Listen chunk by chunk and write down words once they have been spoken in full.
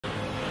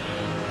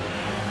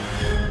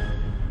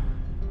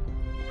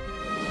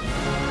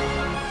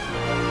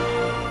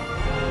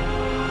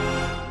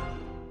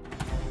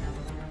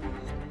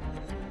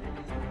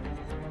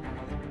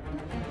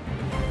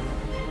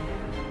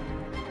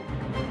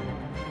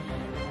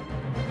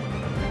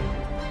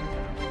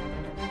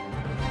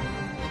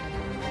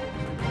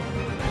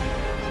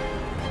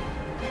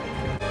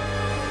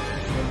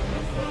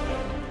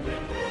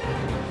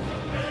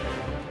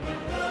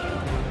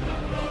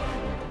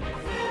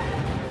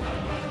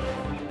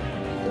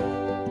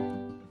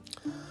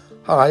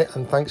Hi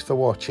and thanks for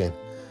watching.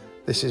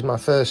 This is my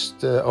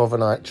first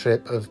overnight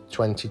trip of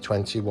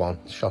 2021,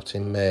 shot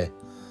in May.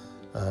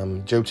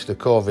 Due to the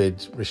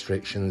COVID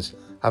restrictions,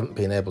 I haven't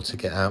been able to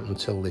get out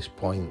until this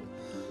point.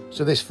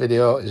 So this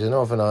video is an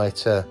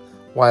overnight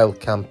wild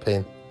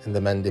camping in the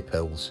Mendip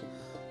Hills.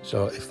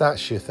 So if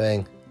that's your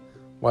thing,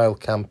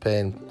 wild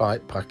camping,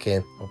 bike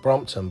packing or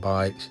Brompton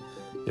bikes,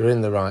 you're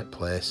in the right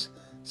place.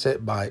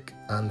 Sit back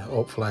and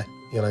hopefully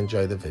you'll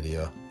enjoy the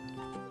video.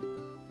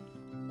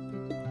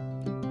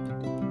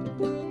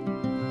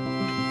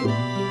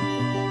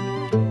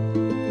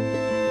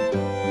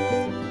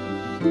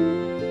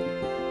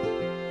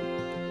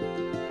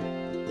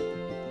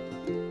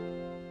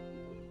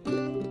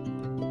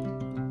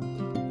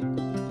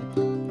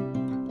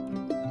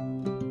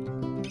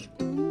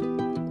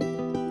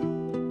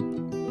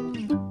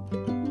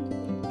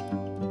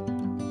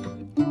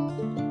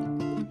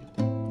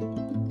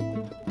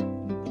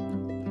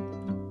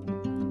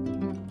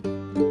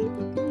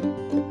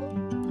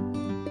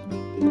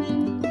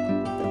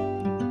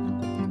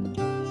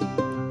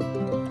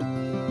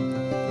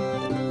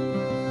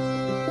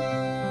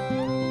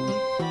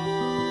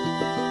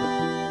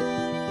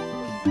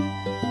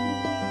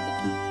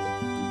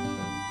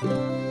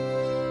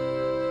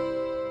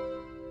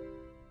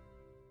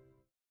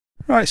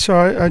 Right, so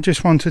I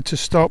just wanted to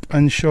stop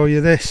and show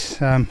you this.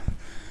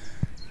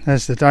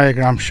 There's the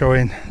diagram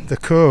showing the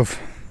cove,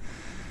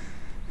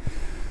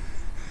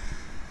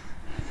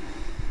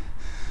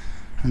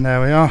 and there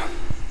we are,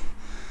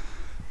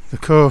 the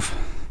cove.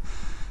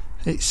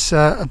 It's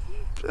a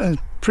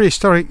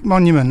prehistoric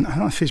monument. I don't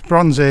know if it's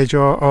Bronze Age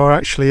or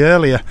actually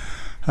earlier.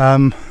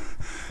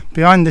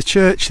 Behind the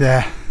church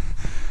there,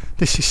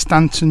 this is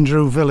Stanton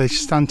Drew village,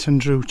 Stanton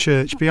Drew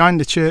church. Behind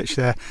the church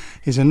there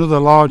is another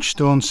large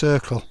stone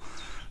circle.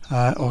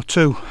 Or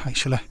two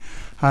actually,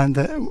 and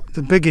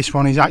the biggest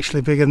one is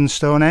actually bigger than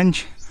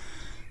Stonehenge.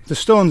 The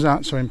stones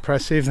aren't so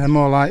impressive, they're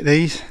more like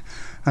these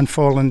and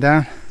fallen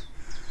down,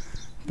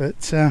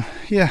 but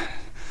yeah,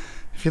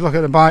 if you look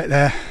at the bike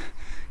there,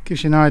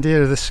 gives you an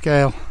idea of the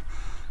scale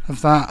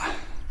of that.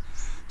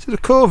 So the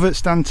cove at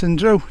Stanton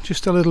Drew,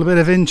 just a little bit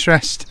of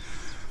interest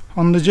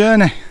on the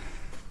journey.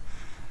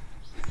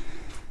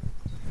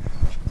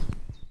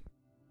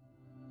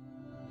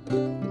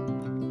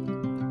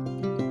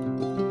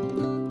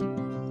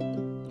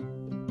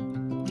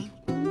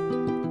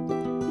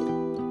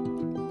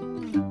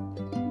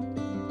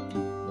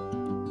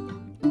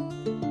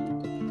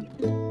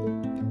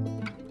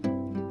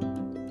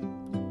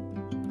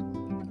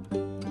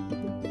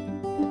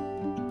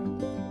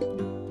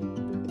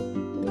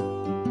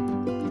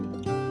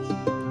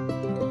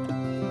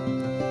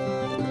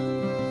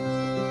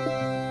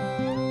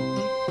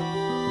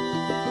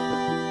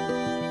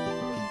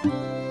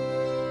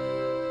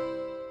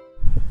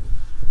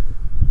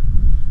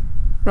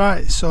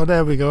 Right, so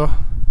there we go,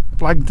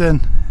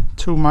 Blagden,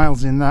 2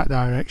 miles in that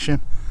direction.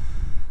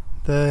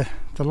 The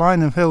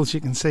line of hills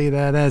you can see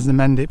there, there's the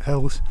Mendip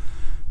Hills.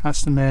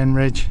 That's the main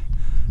ridge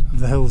of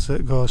the hills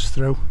that goes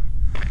through,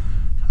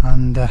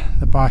 and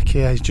the bike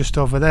here is just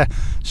over there.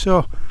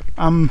 So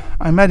I'm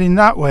heading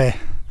that way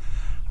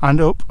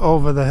and up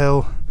over the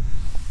hill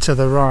to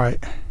the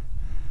right,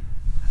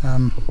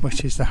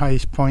 which is the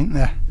highest point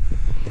there.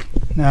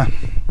 Now,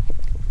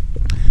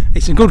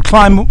 it's a good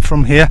climb up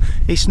from here.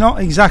 It's not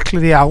exactly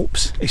the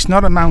Alps, it's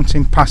not a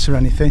mountain pass or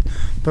anything,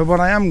 but what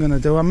I am going to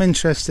do, I'm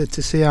interested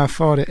to see how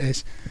far it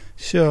is.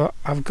 So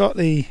I've got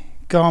the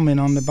Garmin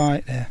on the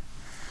bike there,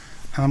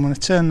 and I'm going to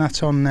turn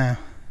that on now.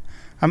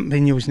 I haven't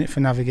been using it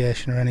for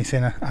navigation or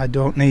anything, I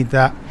don't need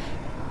that.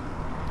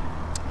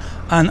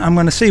 And I'm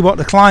going to see what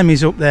the climb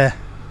is up there.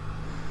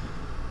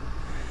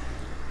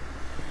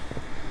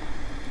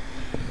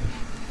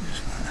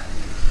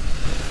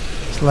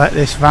 Just let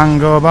this van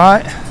go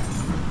by.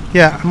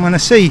 Yeah, I'm going to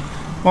see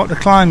what the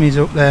climb is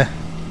up there,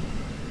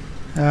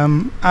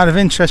 out of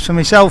interest for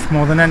myself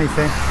more than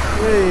anything.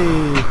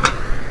 Whee!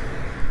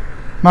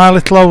 My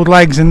little old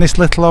legs and this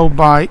little old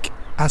bike,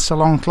 that's a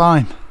long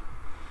climb.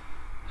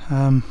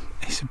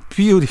 It's a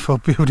beautiful,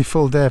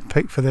 beautiful day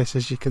picked for this,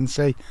 as you can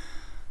see.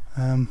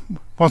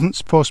 Wasn't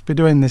supposed to be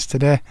doing this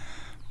today,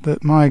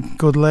 but my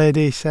good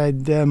lady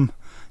said,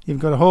 you've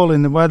got a hole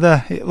in the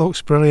weather, it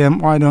looks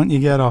brilliant, why don't you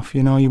get off,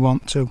 you know you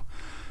want to.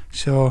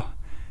 So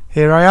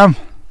here I am.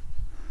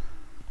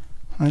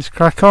 Let's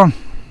crack on.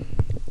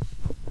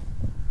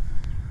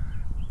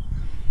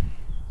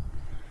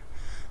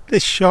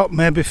 This shot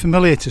may be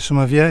familiar to some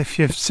of you. If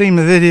you've seen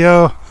the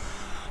video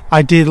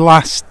I did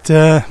last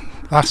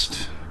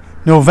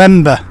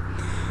November,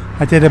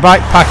 I did a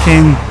bike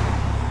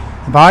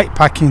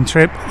packing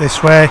trip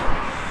this way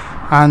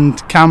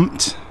and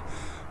camped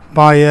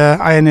by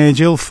Iron Age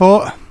Hill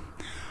Fort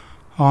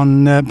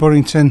on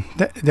Burrington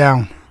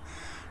Down,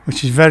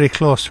 which is very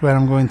close to where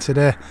I'm going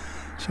today.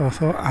 So I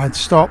thought I'd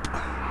stop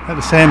at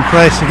the same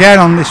place again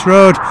on this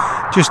road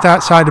just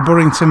outside of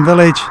Burrington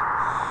village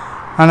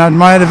and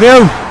admire the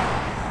view,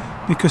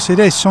 because it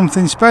is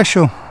something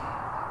special.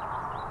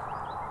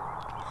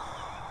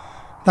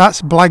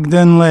 That's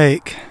Blagden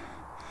Lake.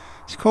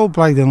 It's called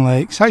Blagden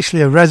Lake. It's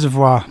actually a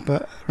reservoir,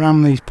 but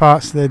around these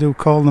parts they do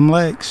call them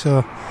lakes,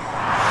 so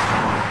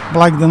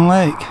Blagden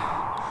Lake.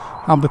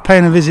 I'll be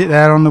paying a visit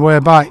there on the way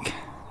back.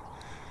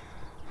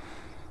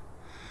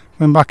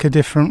 Went back a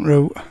different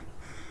route,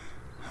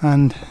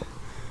 and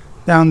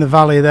down the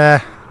valley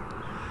there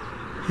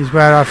is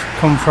where I've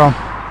come from,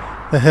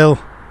 the hill.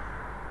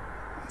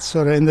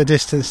 Sort of in the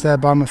distance there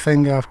by my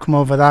finger, I've come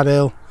over that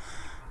hill.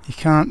 You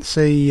can't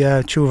see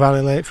Chew Valley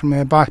Lake from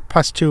here,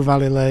 past Chew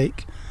Valley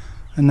Lake,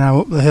 and now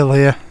up the hill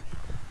here.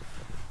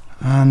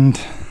 And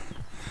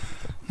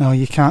no,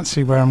 you can't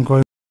see where I'm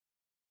going.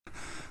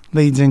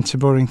 Leads into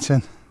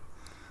Burrington,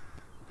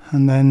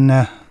 and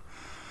then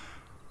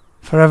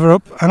forever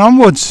up and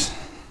onwards.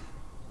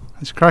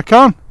 Let's crack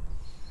on.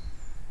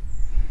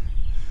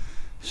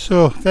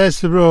 So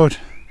there's the road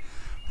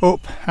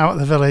up out of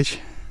the village,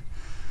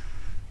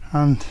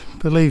 and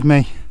believe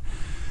me,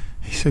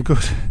 it's a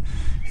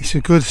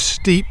good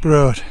steep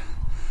road.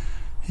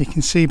 You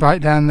can see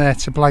back down there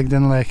to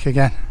Blagden Lake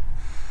again,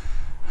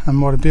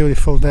 and what a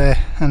beautiful day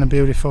and a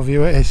beautiful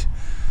view it is.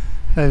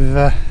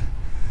 They've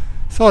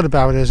thought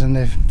about us, and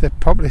they've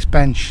popped this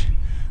bench,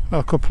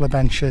 well, a couple of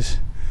benches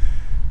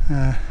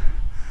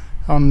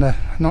on the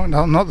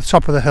not the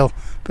top of the hill,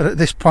 but at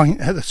this point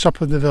at the top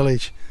of the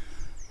village,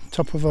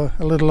 top of a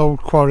little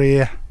old quarry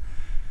here,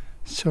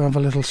 to have a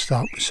little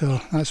stop.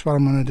 So that's what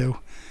I'm going to do.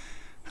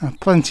 I have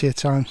plenty of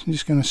time, so I'm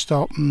just going to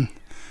stop and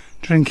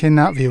drink in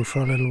that view for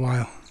a little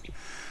while,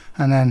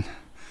 and then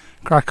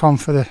crack on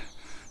for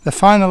the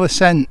final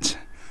ascent.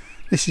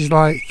 This is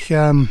like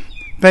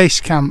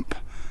base camp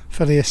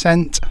for the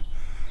ascent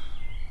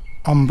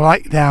on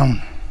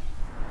Blackdown.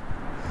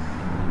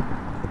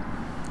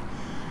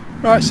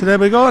 Right, so there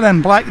we go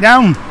then,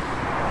 Blackdown.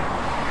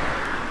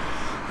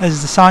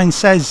 As the sign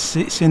says,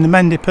 it's in the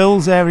Mendip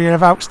Hills, area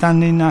of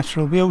outstanding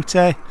natural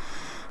beauty.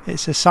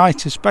 It's a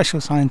site of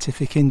special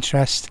scientific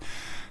interest.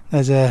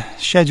 There's a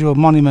scheduled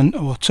monument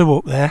or two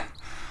up there.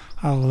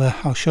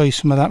 I'll show you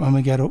some of that when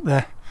we get up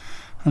there.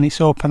 And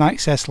it's open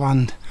access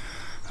land,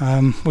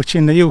 which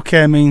in the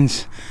UK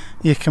means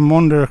you can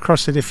wander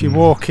across it if you're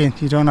walking.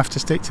 You don't have to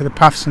stick to the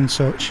paths and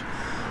such.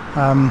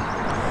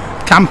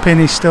 Camping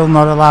is still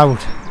not allowed.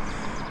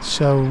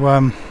 So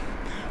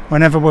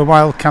whenever we're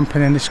wild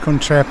camping in this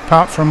country,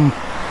 apart from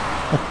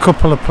a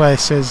couple of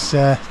places,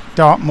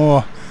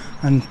 Dartmoor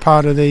and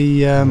part of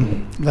the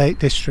Lake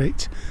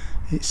District,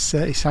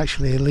 it's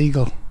actually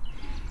illegal,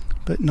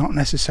 but not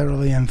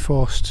necessarily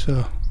enforced.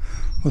 So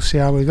we'll see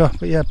how we go.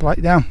 But yeah,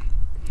 Blackdown.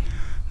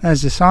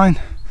 There's the sign.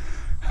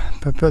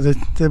 But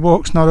the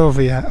walk's not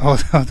over yet, or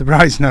the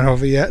ride's not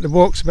over yet. The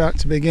walk's about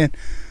to begin.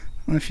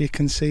 I don't know if you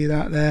can see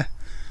that there.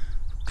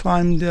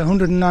 Climbed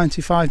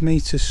 195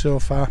 metres so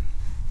far.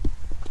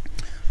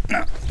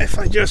 Now, if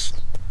I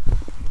just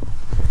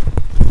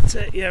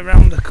take you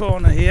around the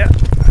corner here.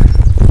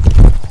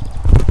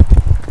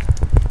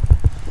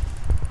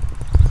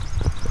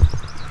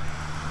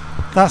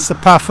 That's the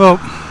path up.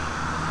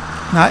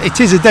 Now, it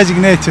is a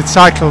designated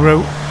cycle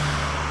route,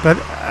 but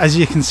as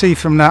you can see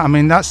from that, I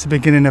mean, that's the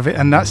beginning of it,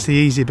 and that's the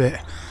easy bit.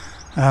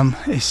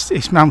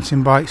 It's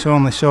mountain bikes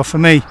only, so for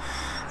me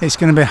it's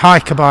going to be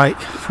hiker bike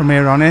from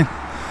here on in.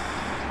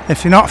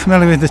 If you're not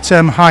familiar with the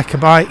term hiker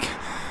bike,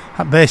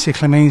 that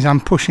basically means I'm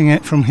pushing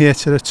it from here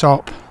to the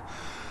top.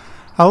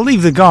 I'll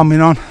leave the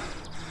Garmin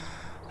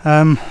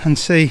on and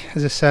see,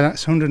 as I said,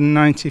 that's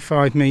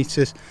 195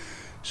 metres,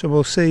 so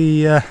we'll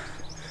see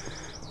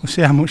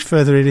how much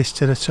further it is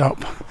to the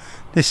top.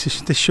 This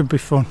should be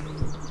fun.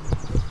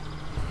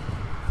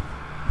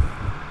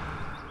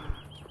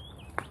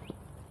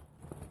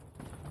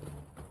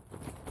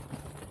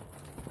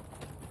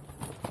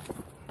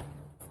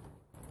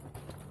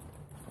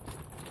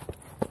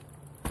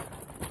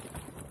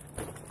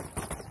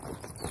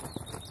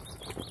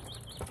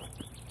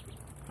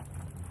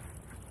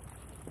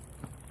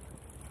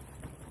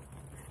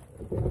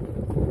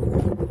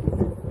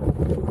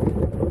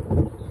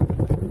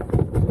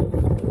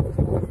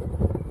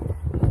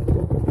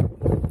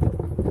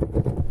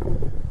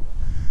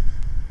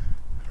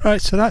 Right,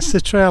 so that's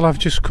the trail I've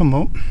just come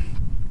up,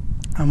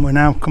 and we're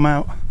now come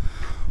out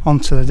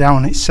onto the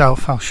down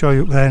itself. I'll show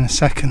you up there in a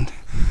second,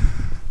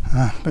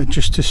 but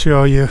just to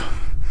show you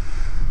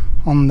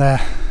on there,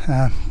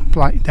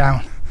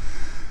 Blackdown.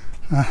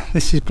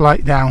 This is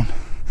Blackdown.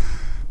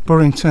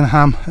 Burrington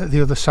Ham at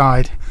the other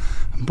side,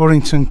 and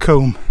Burrington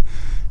Combe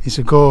is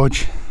a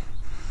gorge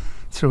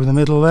through the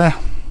middle there.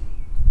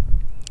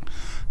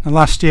 Now,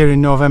 last year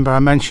in November, I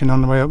mentioned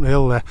on the way up the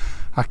hill there,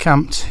 I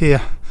camped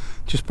here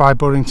just by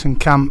Burrington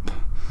Camp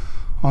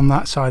on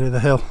that side of the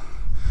hill,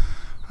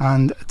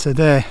 and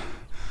today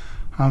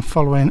I'm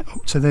following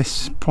up to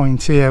this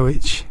point here,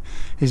 which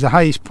is the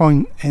highest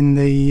point in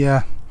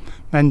the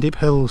Mendip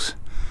Hills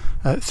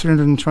at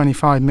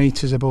 325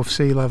 metres above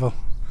sea level.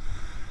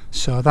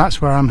 So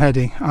that's where I'm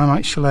heading. I'm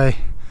actually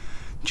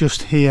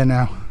just here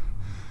now,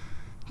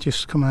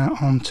 just come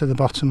out onto the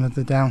bottom of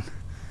the down.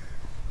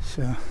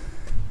 So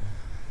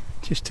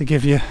just to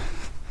give you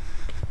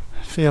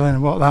a feeling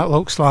of what that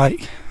looks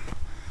like.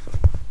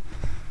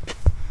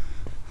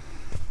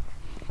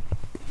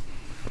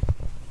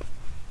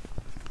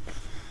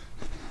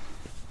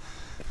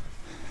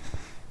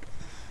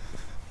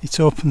 it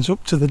opens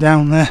up to the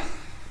down there.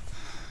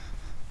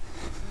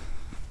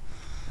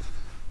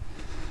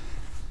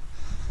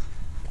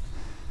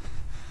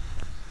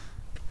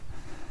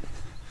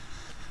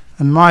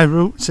 And my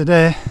route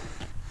today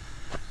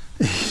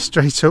is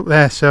straight up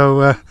there,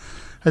 so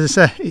as I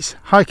say, it's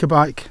hike a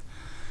bike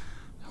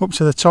up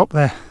to the top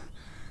there.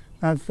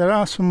 Now there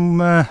are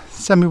some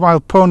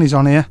semi-wild ponies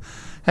on here,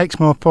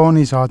 Exmoor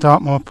ponies or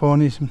Dartmoor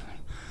ponies. I'm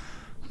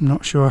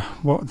not sure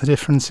what the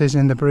difference is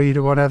in the breed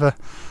or whatever,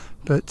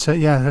 but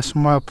yeah, there's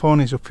some wild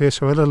ponies up here,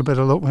 so a little bit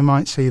of luck we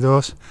might see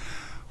those.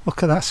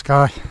 Look at that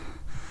sky,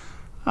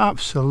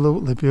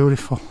 absolutely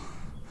beautiful.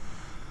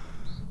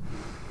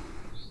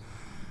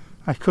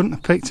 I couldn't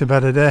have picked a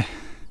better day.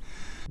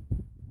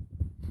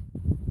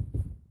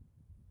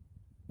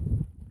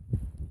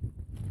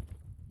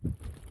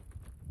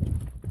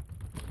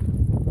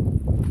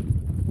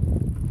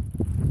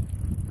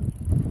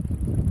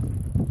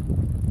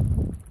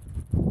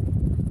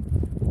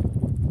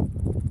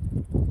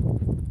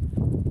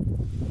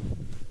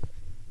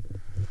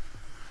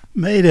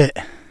 Made it.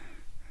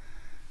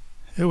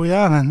 Here we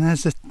are then,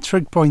 there's the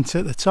trig point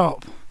at the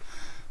top.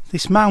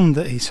 This mound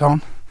that he's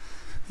on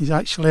is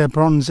actually a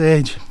Bronze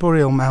Age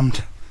burial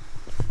mound.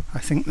 I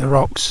think the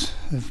rocks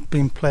have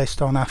been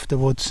placed on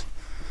afterwards,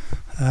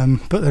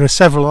 but there are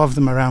several of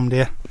them around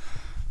here.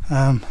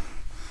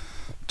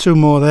 Two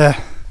more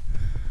there,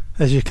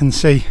 as you can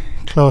see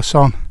close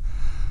on,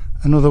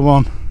 another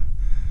one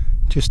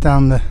just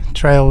down the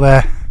trail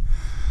there,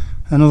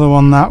 another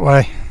one that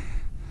way,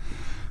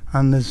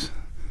 and there's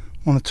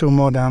one or two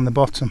more down the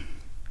bottom.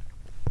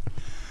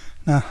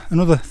 Now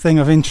another thing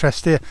of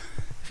interest here,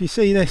 if you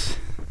see this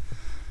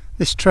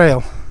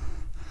trail,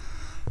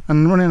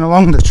 and running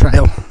along the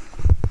trail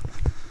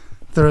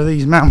there are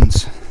these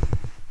mounds.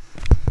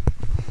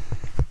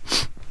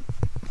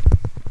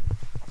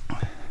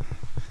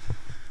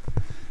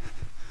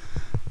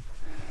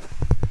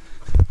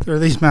 There are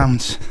these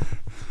mounds,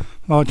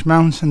 large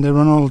mounds, and they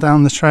run all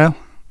down the trail,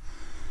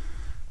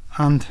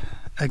 and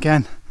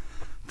again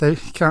you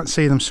can't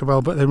see them so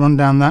well, but they run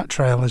down that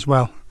trail as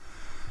well.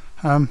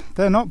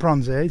 They're not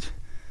Bronze Age,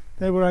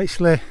 they were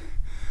actually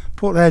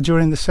put there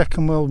during the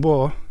Second World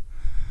War.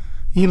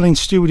 Ealing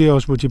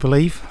Studios, would you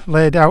believe,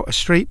 laid out a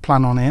street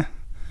plan on here,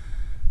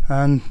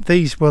 and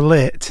these were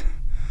lit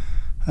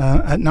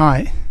at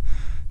night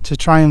to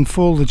try and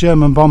fool the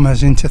German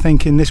bombers into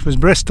thinking this was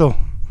Bristol,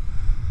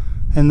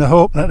 in the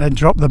hope that they'd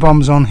drop the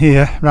bombs on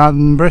here rather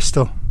than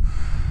Bristol.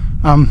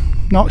 I'm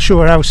not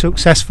sure how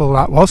successful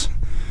that was,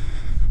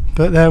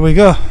 but there we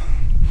go.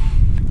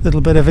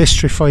 Little bit of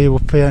history for you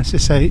up here. As I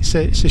say, it's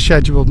a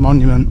scheduled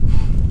monument,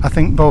 I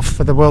think, both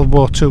for the World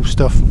War II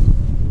stuff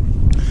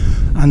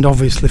and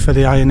obviously for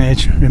the Iron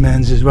Age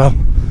remains as well.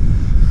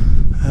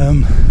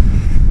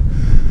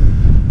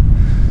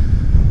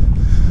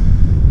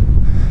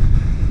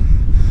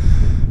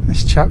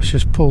 This chap's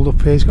just pulled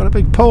up here. He's got a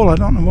big pole. I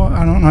don't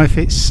know if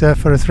it's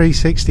for a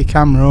 360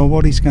 camera or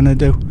what he's going to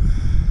do,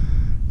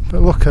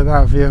 but look at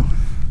that view.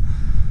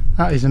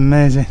 That is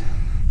amazing.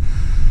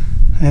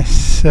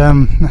 It's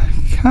I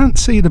can't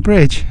see the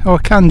bridge. Oh, I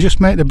can just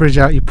make the bridge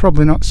out. You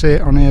probably not see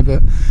it on here,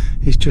 but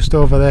it's just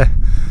over there,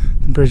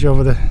 the bridge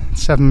over the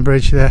Severn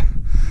Bridge there,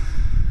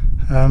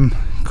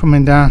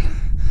 coming down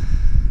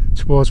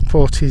towards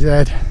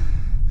Portishead,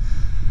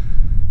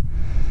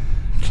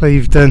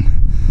 Clevedon,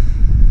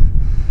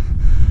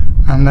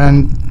 and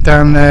then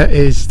down there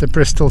is the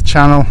Bristol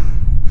Channel.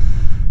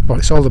 Well,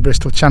 it's all the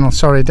Bristol Channel,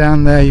 sorry.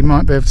 Down there you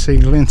might be able to see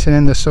glinting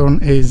in the sun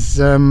is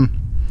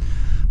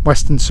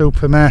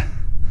Weston-super-Mare.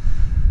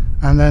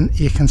 And then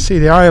you can see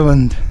the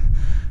island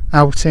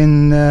out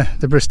in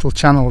the Bristol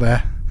Channel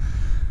there,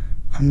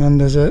 and then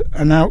there's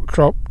an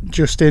outcrop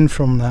just in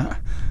from that.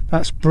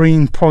 That's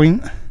Breen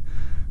Point.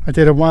 I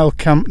did a wild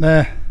camp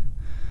there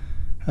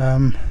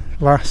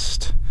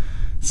last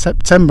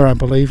September, I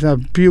believe. A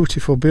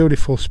beautiful,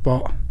 beautiful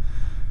spot,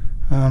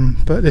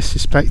 but this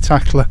is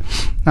spectacular.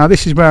 Now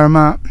this is where I'm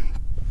at.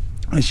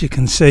 As you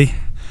can see,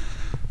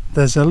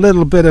 there's a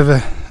little bit of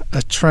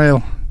a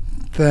trail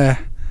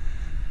there,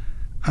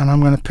 and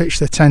I'm going to pitch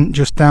the tent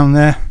just down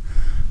there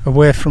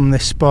away from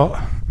this spot.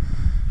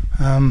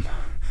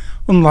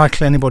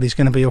 Unlikely anybody's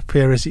going to be up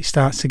here as it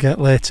starts to get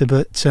later,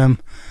 but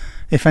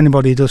if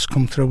anybody does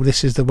come through,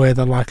 this is the way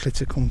they're likely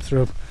to come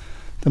through.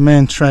 The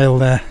main trail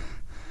there,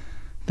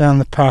 down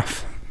the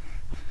path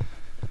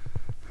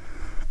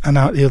and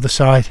out the other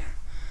side.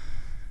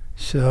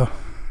 So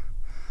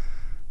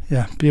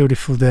yeah,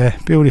 beautiful day,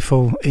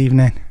 beautiful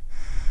evening.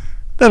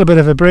 A little bit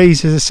of a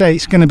breeze, as I say.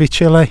 It's going to be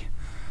chilly,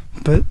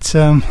 but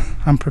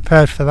I'm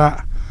prepared for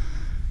that.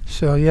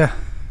 So yeah,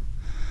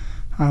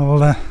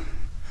 I'll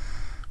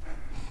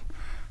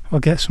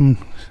get some.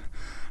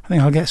 I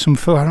think I'll get some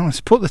food. I don't want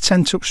to put the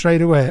tent up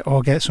straight away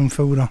or get some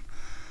food on.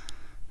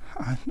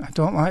 I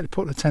don't like to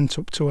put the tent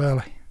up too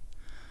early.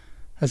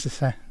 As I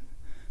say,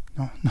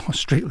 not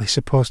strictly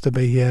supposed to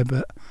be here,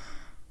 but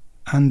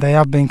and they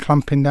have been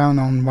clamping down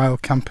on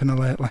wild camping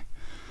lately.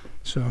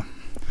 So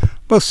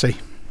we'll see.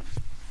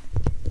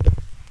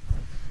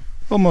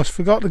 Almost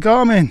forgot the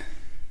Garmin.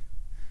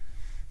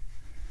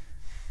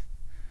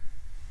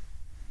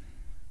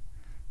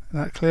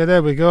 That clear?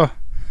 There we go.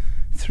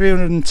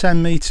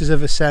 310 metres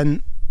of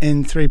ascent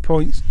in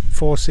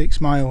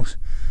 3.46 miles.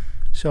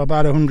 So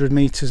about 100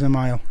 metres a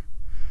mile.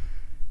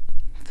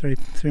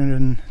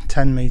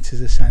 310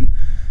 metres ascent.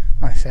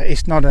 Like I say,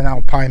 it's not an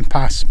alpine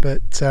pass,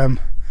 but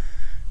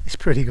it's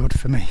pretty good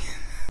for me.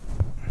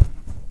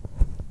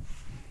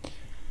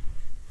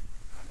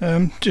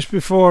 Just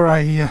before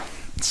I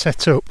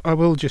set up, I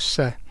will just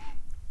say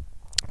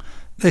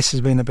this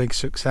has been a big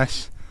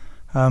success.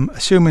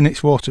 Assuming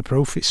it's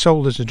waterproof, it's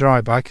sold as a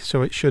dry bag,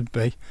 so it should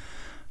be.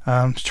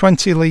 It's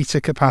 20 litre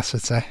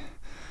capacity,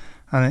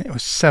 and it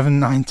was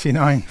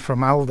 £7.99 from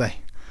Aldi.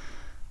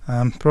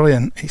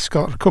 Brilliant. It's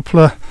got a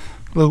couple of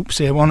loops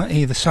here, one at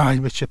either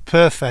side, which are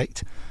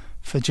perfect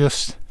for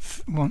just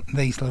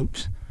these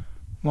loops,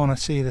 one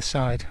at either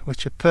side,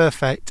 which are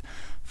perfect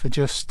for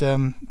just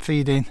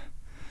feeding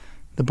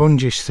the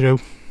bungees through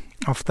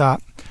off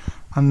that,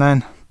 and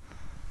then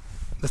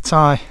the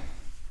tie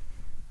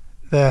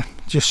there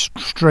just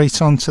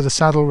straight onto the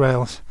saddle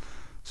rails.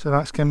 So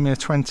that's giving me a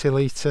 20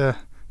 litre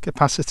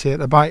capacity at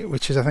the bike,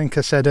 which, as I think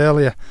I said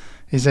earlier,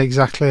 is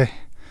exactly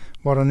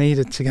what I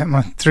needed to get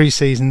my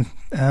 3-season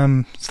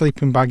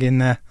sleeping bag in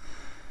there.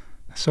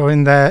 So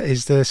in there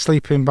is the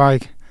sleeping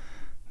bag,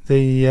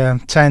 the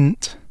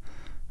tent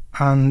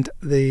and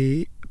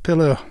the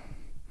pillow.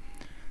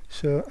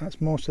 So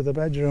that's most of the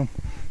bedroom.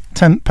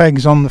 Tent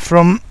pegs on the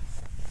front.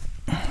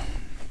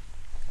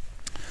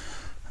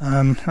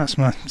 That's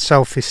my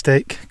selfie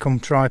stick come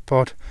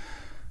tripod,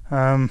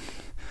 and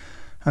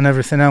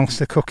everything else,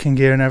 the cooking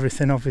gear and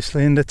everything,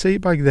 obviously in the tea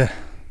bag there.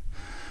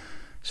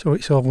 So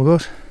it's all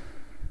good.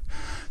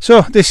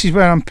 So this is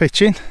where I'm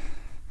pitching,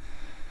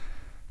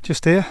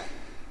 just here.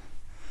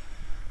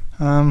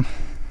 You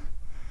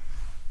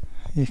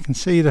can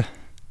see the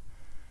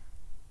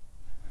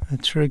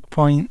trig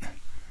point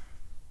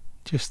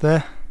just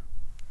there.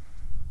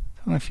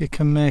 Don't know if you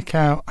can make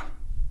out.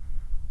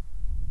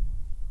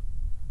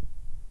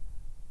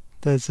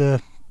 There's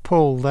a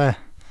pole there.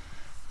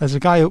 There's a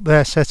guy up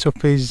there set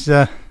up his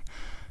long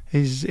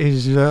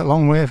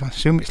wave, I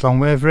assume it's long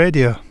wave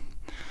radio.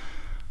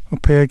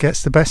 Up here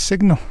gets the best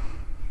signal.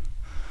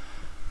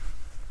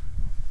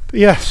 But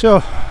yeah,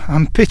 so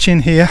I'm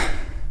pitching here.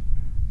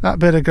 That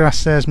bit of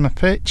grass there's my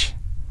pitch,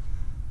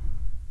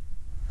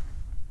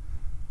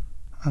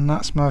 and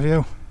that's my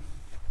view.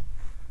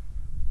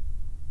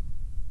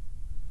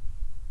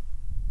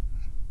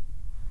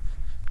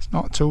 It's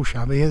not too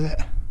shabby, is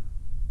it?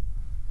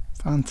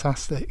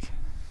 Fantastic.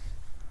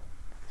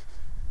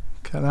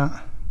 Look at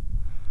that.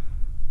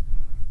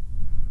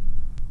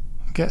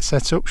 I'll get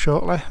set up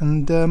shortly,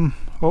 and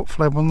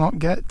hopefully will not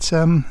get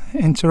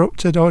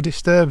interrupted or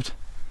disturbed.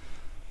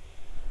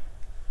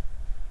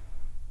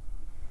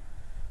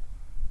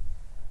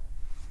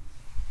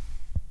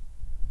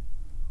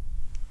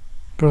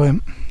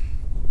 Brilliant.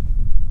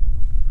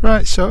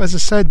 Right, so as I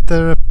said,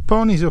 there are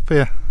ponies up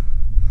here.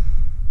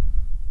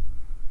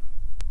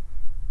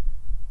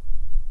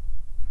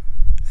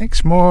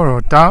 Exmoor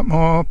or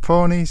Dartmoor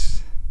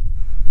ponies,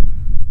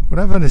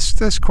 whatever.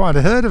 There's quite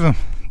a herd of them.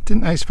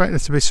 Didn't expect there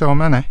to be so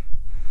many.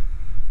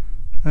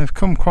 They've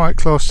come quite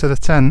close to the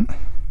tent.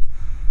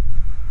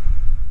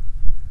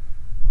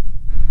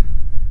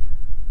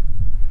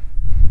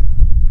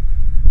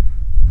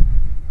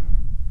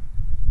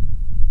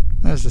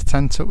 There's the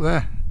tent up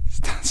there.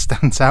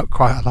 Stands out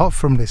quite a lot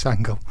from this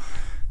angle.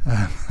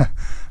 I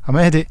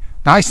made it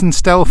nice and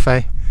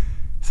stealthy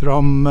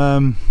from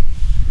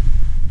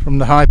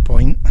the high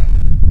point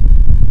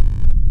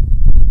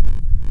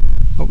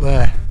up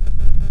there,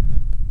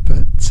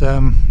 but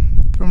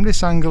from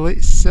this angle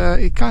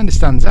it kind of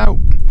stands out.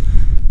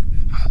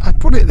 I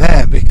put it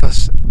there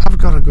because I've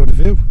got a good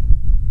view,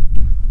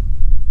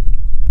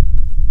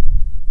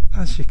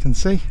 as you can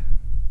see.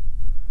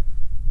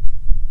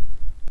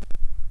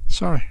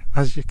 Sorry,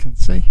 as you can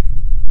see.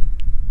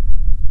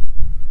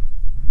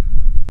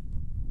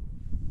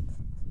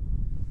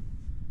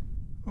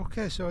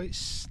 Okay, so it's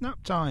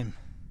snap time.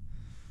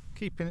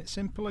 Keeping it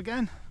simple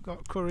again.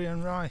 Got curry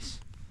and rice.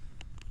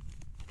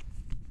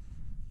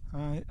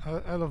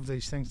 I love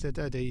these things, they're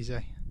dead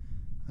easy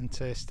and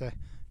tasty.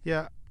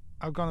 Yeah,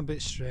 I've gone a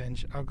bit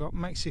strange. I've got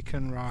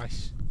Mexican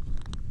rice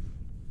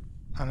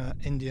and an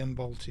Indian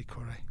Balti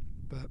curry,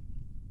 but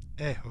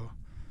hey ho,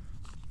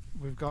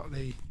 we've got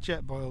the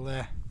jet boil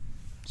there,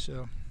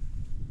 so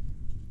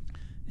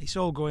it's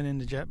all going in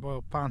the jet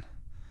boil pan.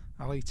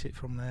 I'll eat it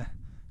from there,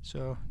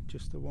 so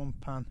just the one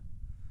pan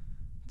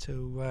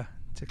to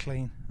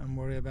clean and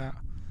worry about.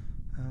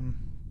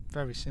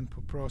 Very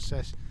simple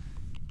process.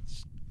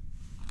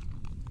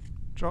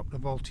 Drop the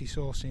Balti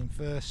sauce in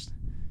first,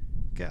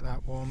 get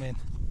that warm in,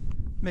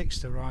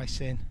 mix the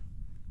rice in.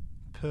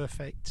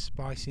 Perfect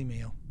spicy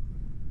meal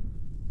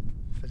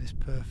for this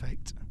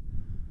perfect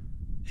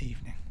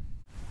evening.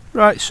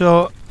 Right,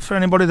 so for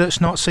anybody that's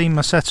not seen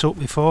my setup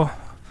before,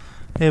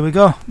 here we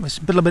go. It's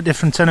a little bit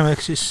different anyway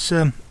because it's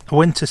a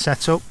winter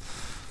setup.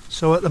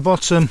 So at the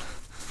bottom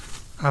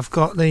I've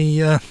got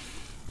the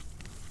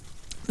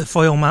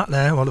foil mat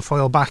there, or the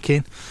foil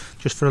backing,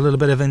 just for a little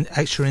bit of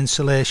extra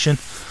insulation.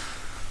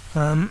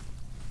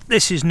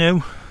 This is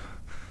new,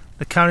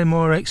 the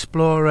Carrymore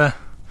Explorer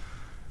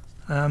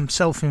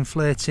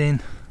self-inflating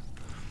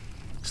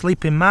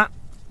sleeping mat.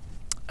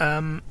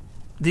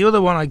 The other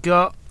one I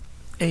got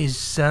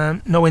is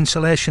no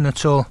insulation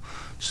at all,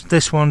 so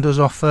this one does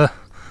offer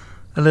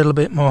a little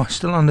bit more,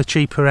 still on the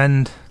cheaper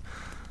end,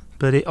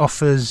 but it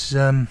offers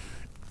a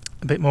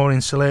bit more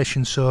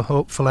insulation, so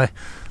hopefully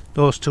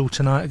those two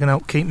tonight are going to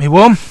help keep me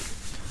warm.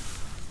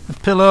 The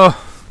pillow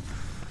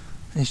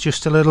is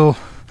just a little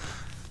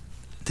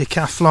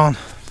Decathlon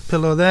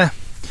pillow there,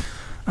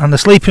 and the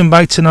sleeping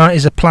bag tonight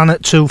is a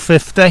Planet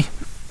 250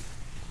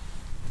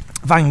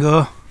 Van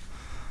Gogh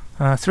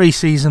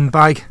 3-season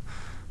bag.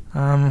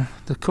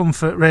 The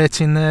comfort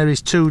rating there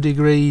is 2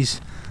 degrees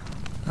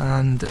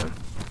and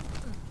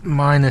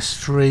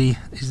 -3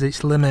 is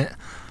its limit.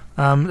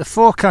 The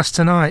forecast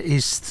tonight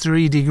is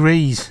 3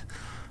 degrees,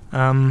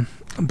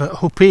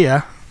 but up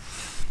here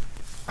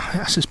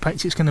I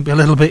suspect it's going to be a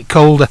little bit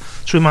colder,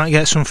 so we might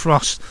get some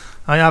frost.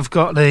 I have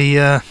got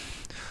the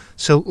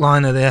silk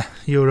liner there,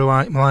 Euro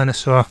white liner,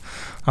 so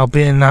I'll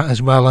be in that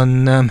as well,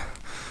 and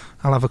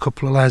I'll have a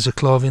couple of layers of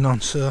clothing on,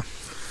 so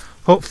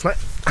hopefully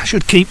I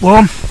should keep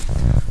warm.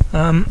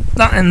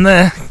 That in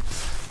there,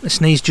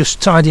 this needs just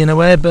tidying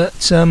away, but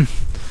the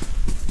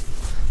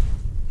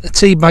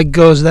tea bag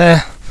goes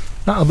there,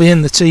 that'll be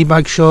in the tea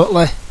bag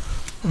shortly,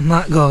 and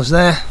that goes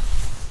there.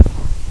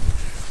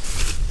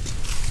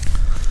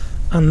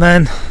 And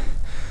then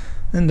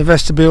in the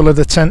vestibule of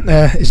the tent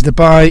there is the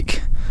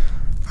bike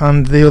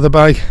and the other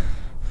bag,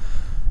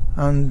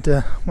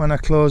 and when I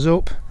close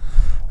up,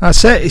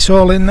 that's it, it's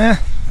all in there,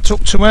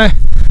 tucked away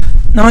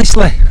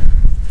nicely.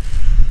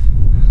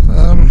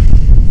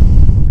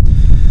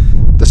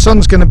 The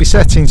sun's going to be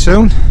setting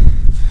soon,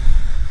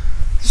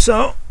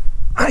 so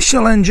I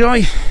shall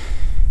enjoy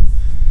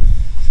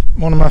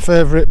one of my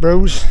favourite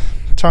brews,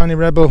 Tiny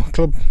Rebel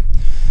Club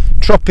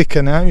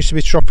Tropica. Now it used to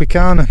be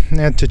Tropicana,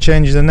 they had to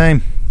change the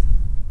name,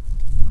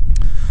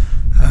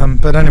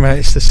 but anyway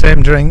it's the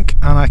same drink,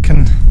 and I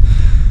can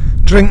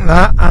drink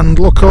that and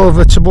look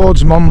over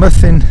towards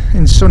Monmouth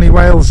in sunny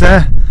Wales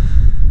there,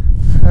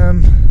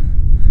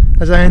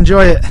 as I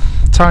enjoy it.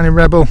 Tiny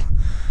Rebel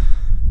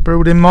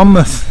brewed in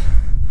Monmouth,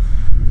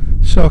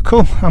 so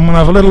cool. I'm going to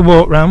have a little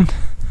walk round.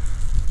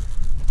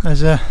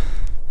 There's a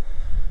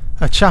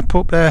chap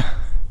up there,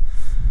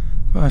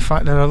 well, in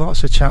fact there are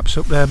lots of chaps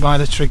up there by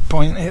the trig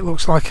point. It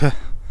looks like a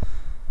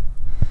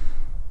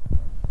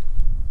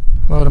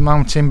load of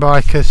mountain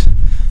bikers,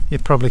 you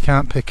probably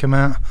can't pick them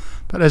out,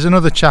 but there's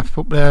another chap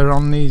up there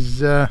on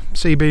his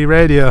CB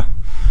radio.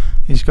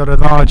 He's got a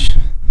large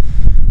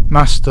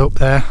mast up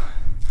there,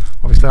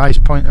 obviously eyes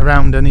point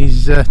around, and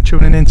he's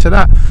tuning into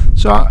that.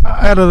 So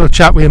I had a little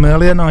chat with him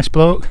earlier, nice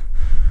bloke.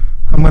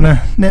 I'm going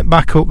to nip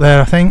back up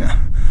there, I think,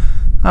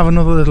 have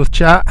another little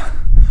chat,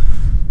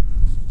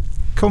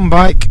 come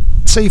back,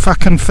 see if I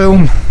can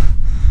film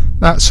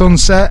that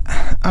sunset,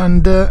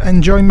 and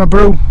enjoy my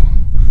brew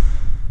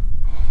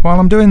while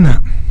I'm doing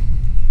that.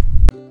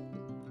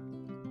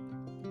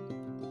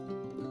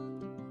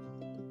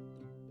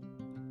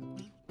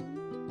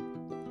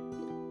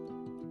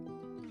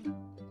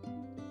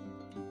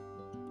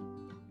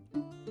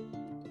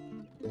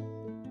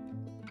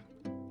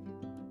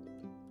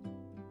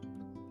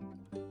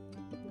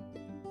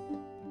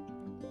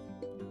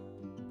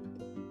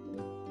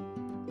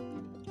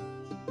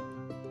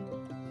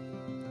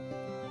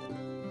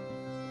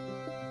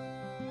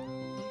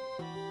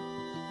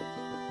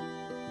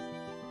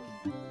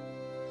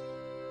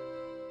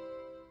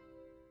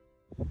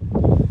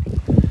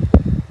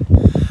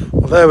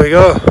 There we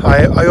go.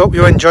 I hope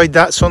you enjoyed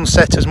that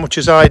sunset as much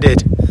as I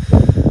did.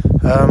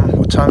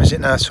 What time is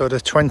it now? Sort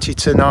of 20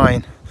 to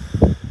 9.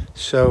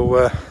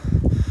 So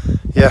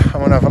yeah, I'm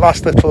going to have a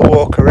last little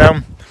walk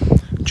around,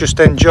 just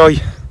enjoy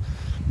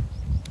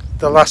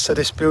the last of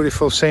this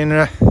beautiful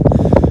scenery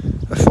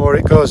before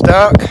it goes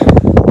dark,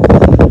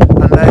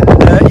 and then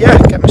yeah,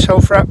 get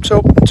myself wrapped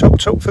up and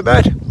tucked up for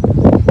bed.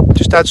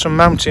 Just had some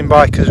mountain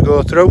bikers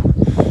go through.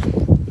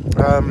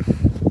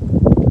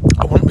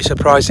 I wouldn't be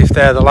surprised if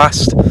they're the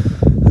last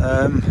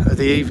of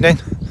the evening,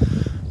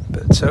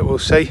 but we'll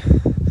see.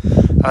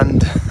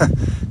 And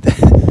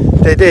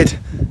they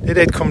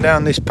did come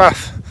down this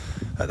path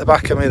at the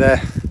back of me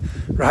there,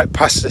 right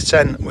past the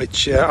tent,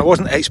 which I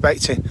wasn't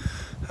expecting.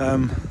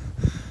 I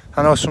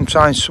know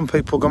sometimes some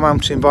people go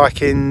mountain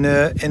biking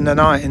in the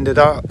night, in the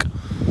dark.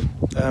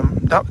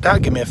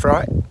 That gave me a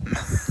fright.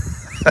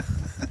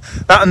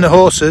 That and the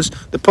horses,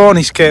 the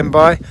ponies came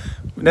by,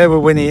 they were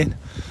whinnying.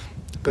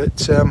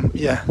 But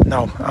yeah,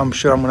 no, I'm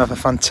sure I'm going to have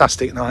a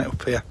fantastic night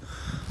up here.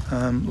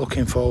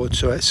 Looking forward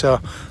to it. So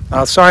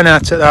I'll sign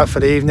out at that for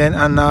the evening,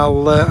 and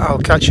I'll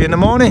catch you in the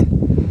morning.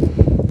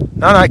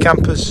 Night night,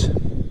 campers.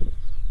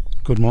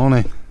 Good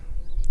morning.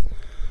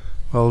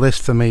 Well, this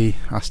for me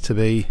has to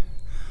be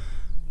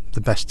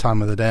the best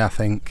time of the day, I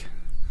think,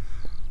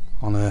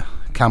 on a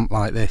camp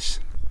like this.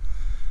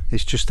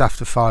 It's just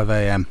after 5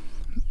 AM,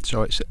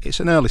 so it's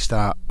an early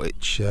start,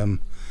 which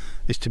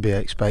is to be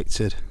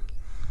expected.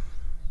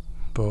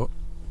 But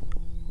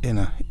you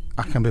know,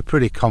 I can be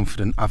pretty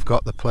confident I've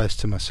got the place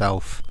to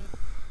myself,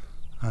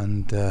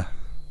 and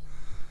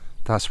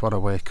that's what I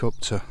wake up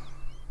to.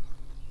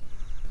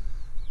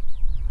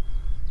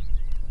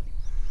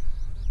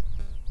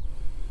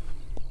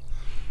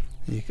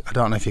 I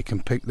don't know if you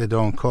can pick the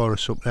dawn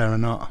chorus up there or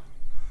not,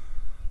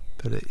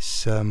 but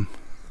it's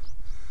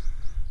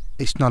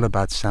not a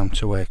bad sound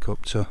to wake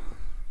up to.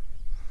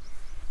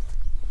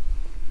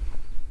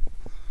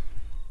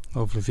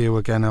 Lovely view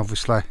again,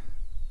 obviously,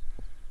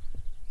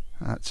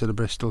 out to the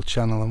Bristol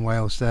Channel and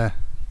Wales there.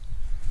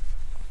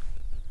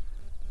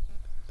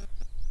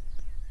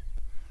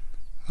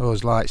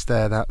 Those lights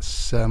there,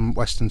 that's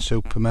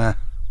Western-super-Mare. A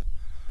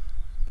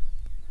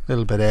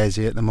little bit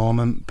hazy at the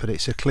moment, but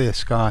it's a clear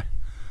sky,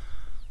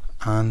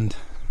 and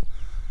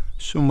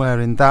somewhere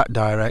in that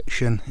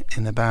direction,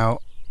 in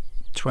about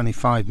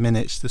 25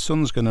 minutes, the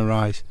sun's going to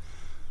rise.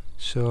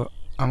 So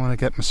I'm going to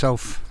get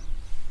myself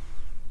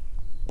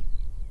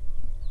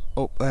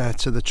up there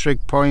to the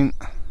trig point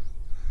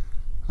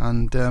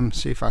and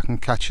see if I can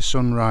catch a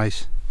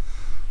sunrise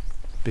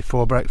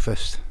before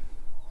breakfast.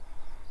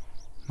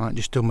 Might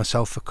just do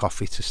myself a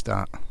coffee to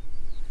start.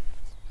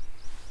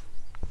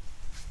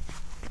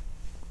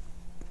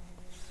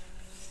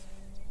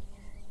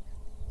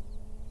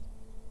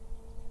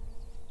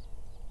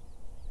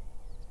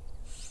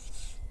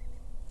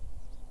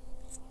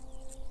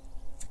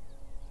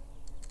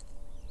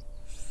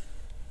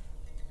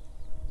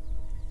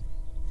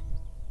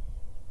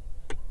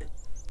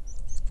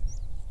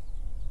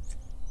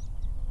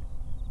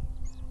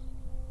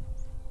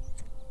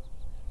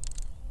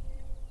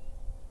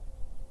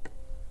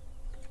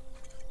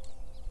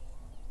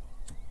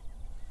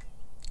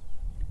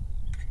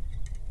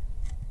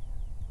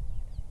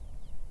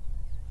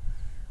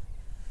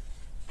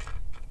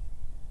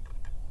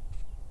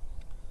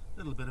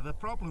 Little bit of a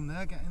problem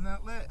there getting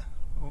that late.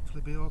 Hopefully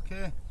be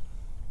okay.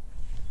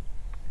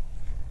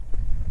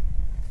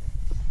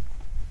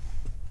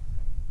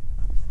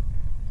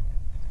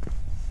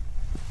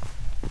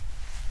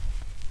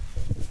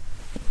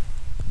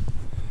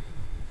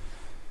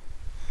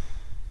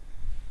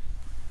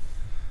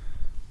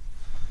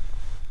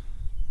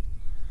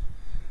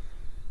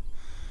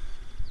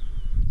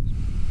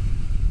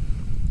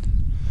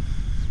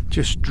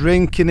 Just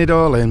drinking it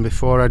all in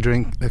before I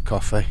drink the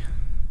coffee.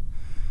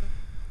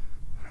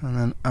 And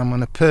then I'm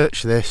going to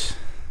perch this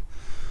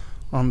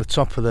on the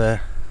top of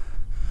there,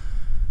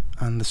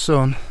 and the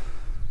sun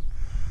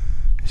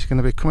is going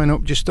to be coming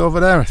up just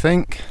over there, I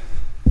think.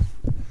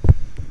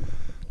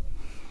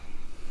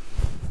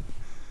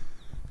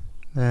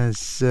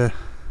 There's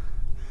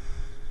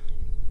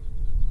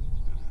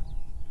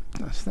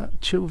that's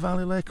that Chew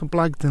Valley Lake or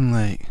Blagden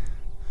Lake?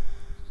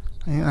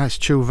 I think that's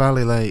Chew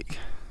Valley Lake.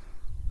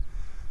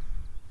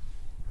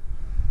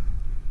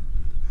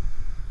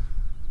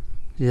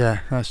 Yeah,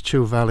 that's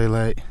Chew Valley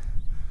Lake.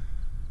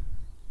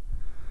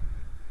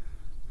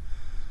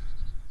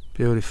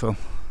 Beautiful.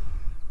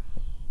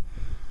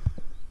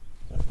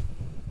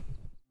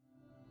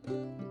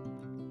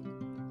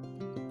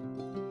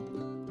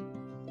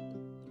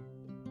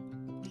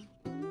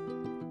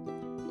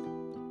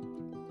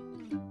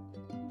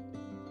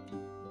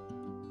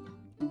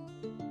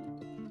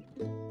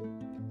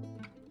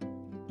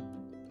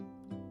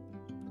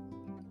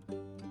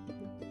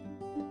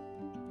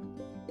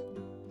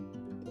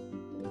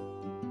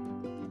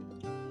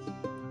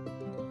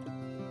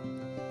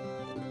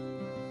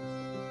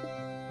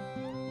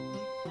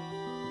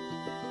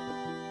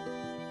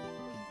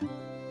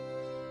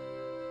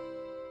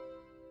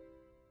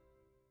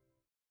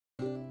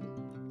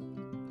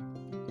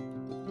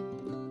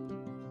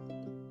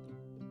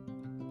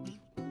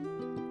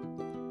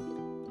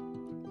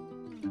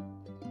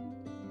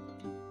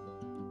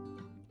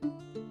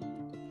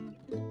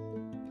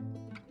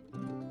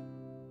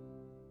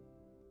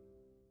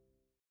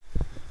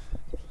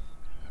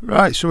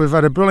 Right, so we've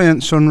had a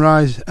brilliant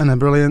sunrise and a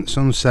brilliant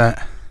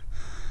sunset.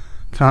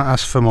 Can't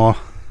ask for more.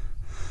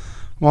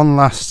 One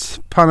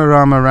last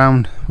panorama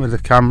round with the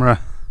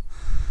camera,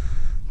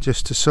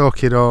 just to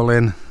soak it all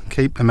in,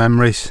 keep the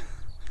memories,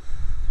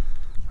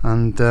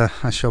 and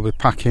I shall be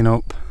packing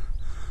up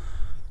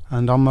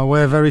and on my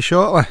way very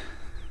shortly.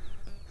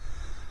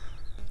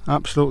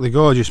 Absolutely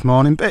gorgeous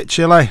morning, bit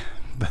chilly,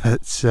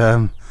 but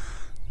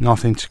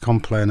nothing to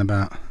complain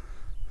about.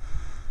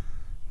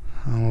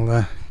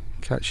 I'll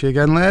catch you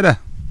again later.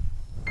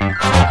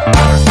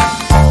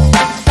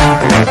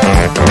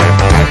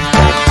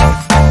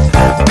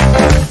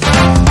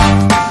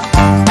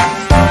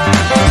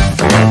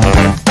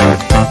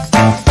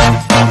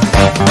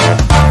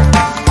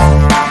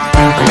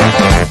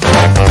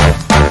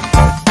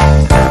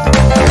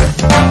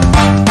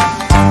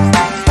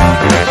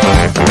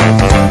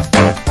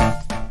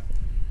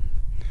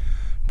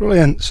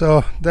 Brilliant,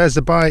 so there's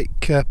the bike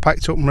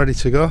packed up and ready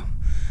to go.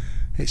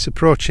 It's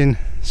approaching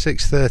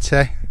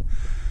 6:30.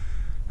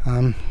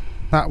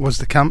 That was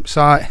the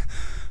campsite.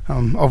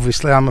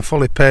 Obviously I'm a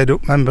fully paid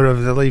up member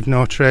of the Leave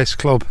No Trace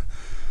Club.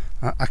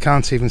 I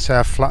can't even say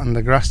I've flattened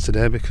the grass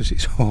today because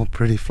it's all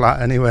pretty flat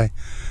anyway.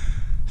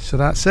 So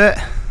that's it.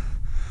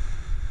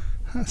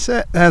 That's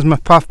it, there's my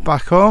path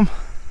back home.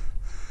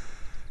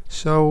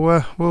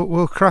 So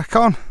we'll crack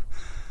on.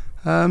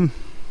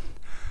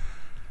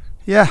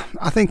 Yeah,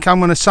 I think I'm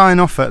going to sign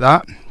off at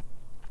that.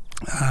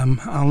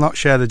 I'll not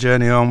share the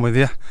journey home with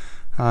you.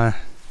 I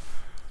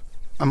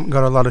haven't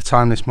got a lot of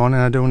time this morning.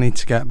 I do need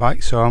to get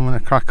back, so I'm going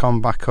to crack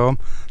on back home.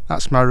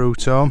 That's my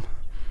route home.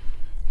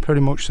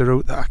 Pretty much the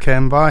route that I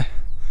came by,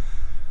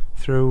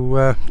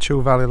 through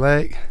Chew Valley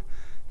Lake.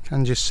 You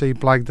can just see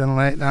Blagden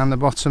Lake down the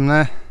bottom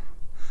there.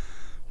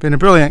 Been a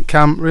brilliant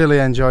camp, really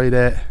enjoyed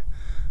it.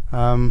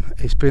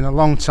 It's been a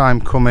long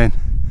time coming,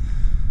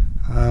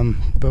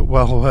 but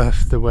well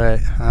worth the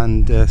wait,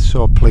 and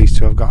so pleased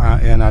to have got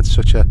out here and had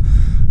such a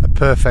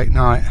perfect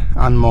night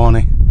and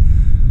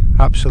morning.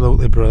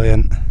 Absolutely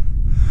brilliant.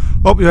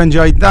 Hope you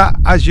enjoyed that.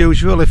 As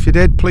usual, if you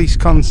did, please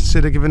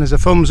consider giving us a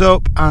thumbs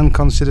up and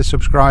consider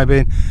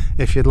subscribing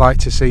if you'd like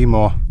to see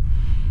more.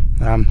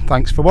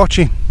 Thanks for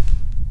watching.